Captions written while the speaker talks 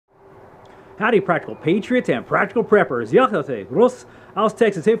Howdy, Practical Patriots and Practical Preppers. Yachate, Ros, Aus,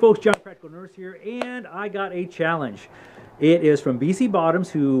 Texas. Hey, folks, John Practical Nurse here, and I got a challenge. It is from BC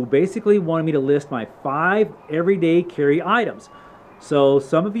Bottoms, who basically wanted me to list my 5 everyday carry items. So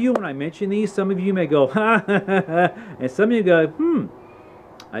some of you, when I mention these, some of you may go, ha, ha, ha, ha, and some of you go,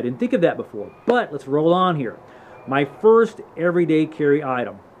 I didn't think of that before. But let's roll on here. My first everyday carry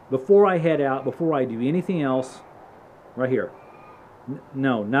item, before I head out, before I do anything else, right here.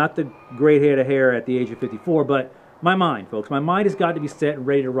 No, not the great head of hair at the age of 54, but my mind, folks. My mind has got to be set and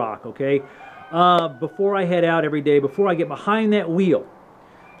ready to rock, okay? Before I head out every day, before I get behind that wheel,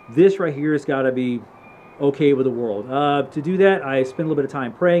 this right here has got to be okay with the world. To do that, I spend a little bit of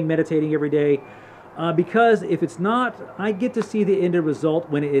time praying, meditating every day, because if it's not, I get to see the end result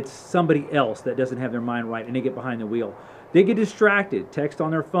when it's somebody else that doesn't have their mind right and they get behind the wheel. They get distracted, text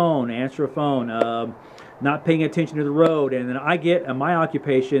on their phone, answer a phone, not paying attention to the road, and then I get, in my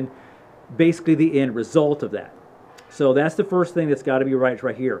occupation, basically the end result of that. So that's the first thing that's got to be right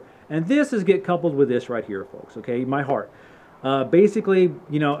here. And this is get coupled with this right here, folks, okay, my heart. Basically,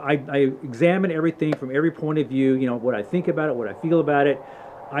 you know, I examine everything from every point of view, you know, what I think about it, what I feel about it.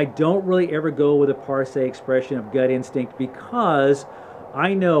 I don't really ever go with a par se expression of gut instinct, because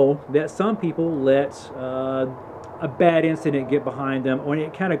I know that some people let a bad incident get behind them, or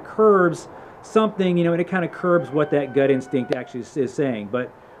it kind of curbs something, you know, and it kind of curbs what that gut instinct actually is saying.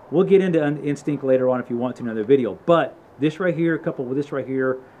 But we'll get into instinct later on if you want to in another video. But this right here, coupled with this right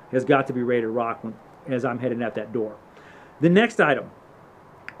here, has got to be ready to rock as I'm heading out that door. The next item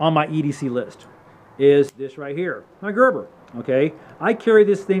on my EDC list is this right here, my Gerber. Okay, I carry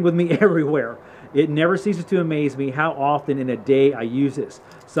this thing with me everywhere. It never ceases to amaze me how often in a day I use this.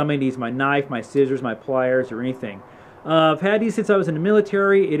 Somebody needs my knife, my scissors, my pliers, or anything. I've had these since I was in the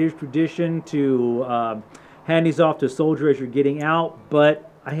military. It is tradition to hand these off to a soldier as you're getting out, but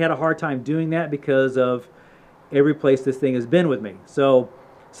I had a hard time doing that because of every place this thing has been with me. So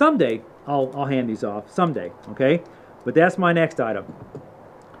someday I'll hand these off, someday, okay? But that's my next item.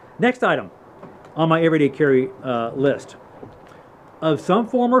 Next item on my everyday carry list. Of some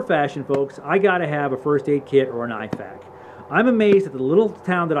form or fashion, folks, I gotta have a first aid kit or an IFAK. I'm amazed at the little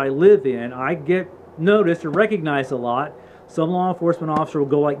town that I live in. I get noticed or recognized a lot. Some law enforcement officer will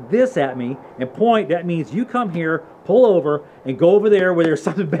go like this at me and point. That means you come here, pull over, and go over there where there's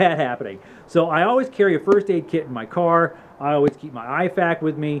something bad happening. So I always carry a first aid kit in my car. I always keep my IFAK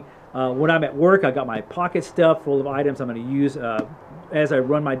with me. When I'm at work, I got my pocket stuff full of items I'm going to use as I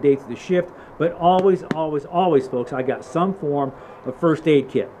run my day through the shift. But always, always, always, folks, I got some form of first aid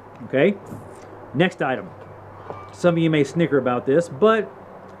kit. Okay? Next item. Some of you may snicker about this, but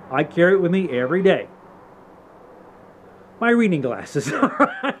I carry it with me every day. My reading glasses, all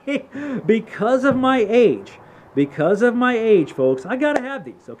right? Because of my age, folks, I gotta have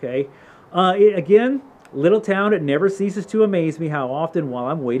these, okay? Again, little town, it never ceases to amaze me how often while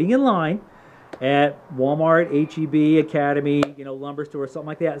I'm waiting in line at Walmart, HEB, Academy, you know, lumber store, something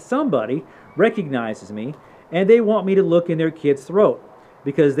like that, somebody recognizes me and they want me to look in their kid's throat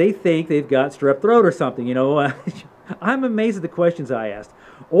because they think they've got strep throat or something, you know. I'm amazed at the questions I asked.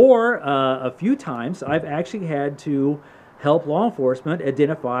 Or a few times I've actually had to help law enforcement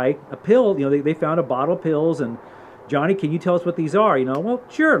identify a pill. You know, they found a bottle of pills and, Johnny, can you tell us what these are? You know, well,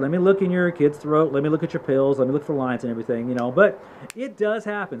 sure, let me look in your kid's throat, let me look at your pills, let me look for lines and everything, you know, but it does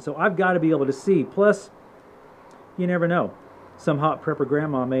happen. So I've got to be able to see. Plus, you never know. Some hot prepper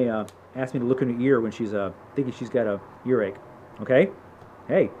grandma may ask me to look in her ear when she's thinking she's got a earache. Okay?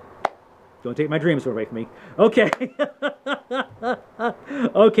 Hey. Don't take my dreams away from me. Okay.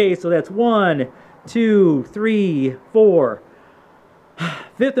 Okay, so that's 1, 2, 3, 4.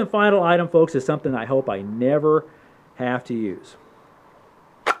 Fifth and final item, folks, is something I hope I never have to use.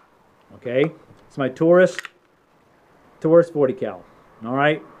 Okay? It's my Taurus 40 cal. All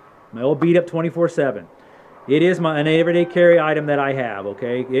right? My old beat up 24/7. It is an everyday carry item that I have,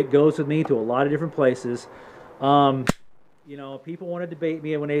 okay? It goes with me to a lot of different places. You know, people want to debate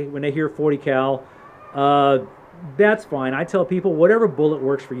me when they hear 40 cal. That's fine. I tell people whatever bullet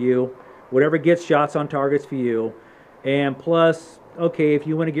works for you, whatever gets shots on targets for you. And plus, okay, if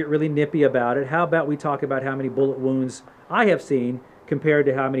you want to get really nippy about it, how about we talk about how many bullet wounds I have seen compared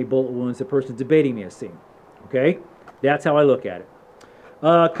to how many bullet wounds the person debating me has seen. Okay? That's how I look at it.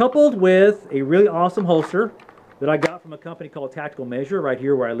 Coupled with a really awesome holster that I got from a company called Tactical Measure right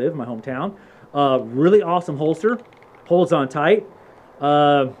here where I live, my hometown. Really awesome holster. Holds on tight.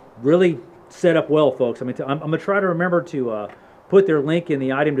 Really set up well, folks. I mean, I'm going to try to remember to put their link in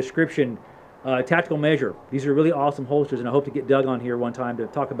the item description. Tactical Measure. These are really awesome holsters, and I hope to get Doug on here one time to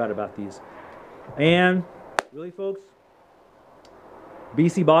talk about these. And really, folks,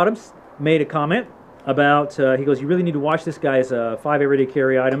 BC Bottoms, made a comment about, he goes, you really need to watch this guy's 5 everyday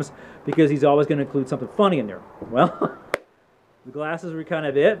carry items because he's always going to include something funny in there. Well, the glasses were kind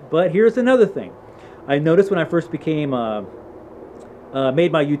of it, but here's another thing. I noticed when I first became,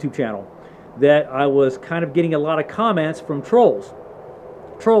 made my YouTube channel, that I was kind of getting a lot of comments from trolls.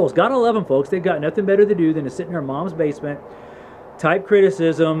 Trolls, gotta love them, folks. They've got nothing better to do than to sit in their mom's basement, type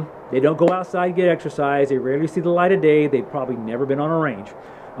criticism. They don't go outside and get exercise. They rarely see the light of day. They've probably never been on a range,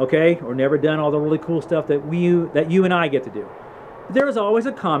 okay, or never done all the really cool stuff that you and I get to do. But there was always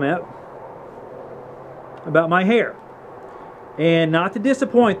a comment about my hair, and not to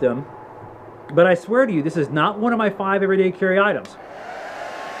disappoint them, but I swear to you, this is not one of my 5 everyday carry items.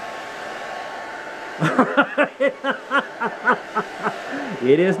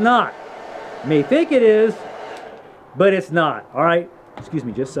 It is not. You may think it is, but it's not. All right. Excuse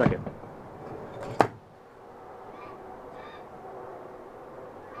me just a second.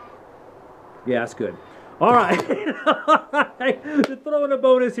 Yeah, that's good. All right. To throw in a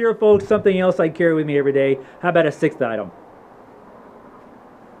bonus here, folks, something else I carry with me every day. How about a 6th item?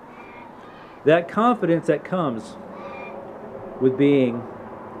 That confidence that comes with being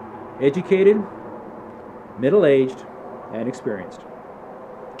educated, middle-aged, and experienced.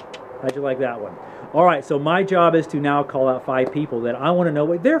 How'd you like that one? All right, so my job is to now call out 5 people that I want to know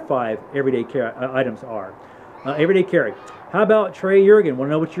what their 5 everyday items are. Everyday carry. How about Trey Yergen? Want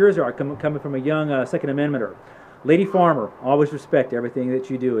to know what yours are? Coming from a young Second Amendmenter. Lady Farmer, always respect everything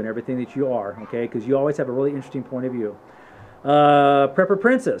that you do and everything that you are, okay? Because you always have a really interesting point of view. Prepper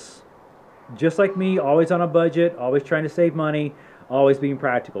Princess. Just like me, always on a budget, always trying to save money, always being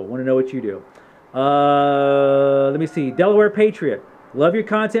practical. Want to know what you do. Let me see. Delaware Patriot. Love your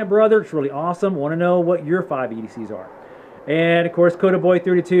content, brother. It's really awesome. Want to know what your 5 EDCs are. And, of course,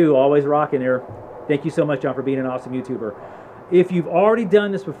 Kotaboy32, always rocking there. Thank you so much, John, for being an awesome YouTuber. If you've already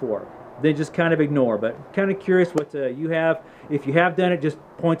done this before, then just kind of ignore. But kind of curious what you have. If you have done it, just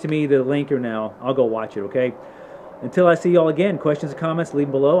point to me the link or now. I'll go watch it, okay? Until I see y'all again, questions and comments, leave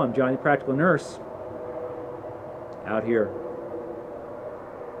them below. I'm John the Practical Nurse, out here.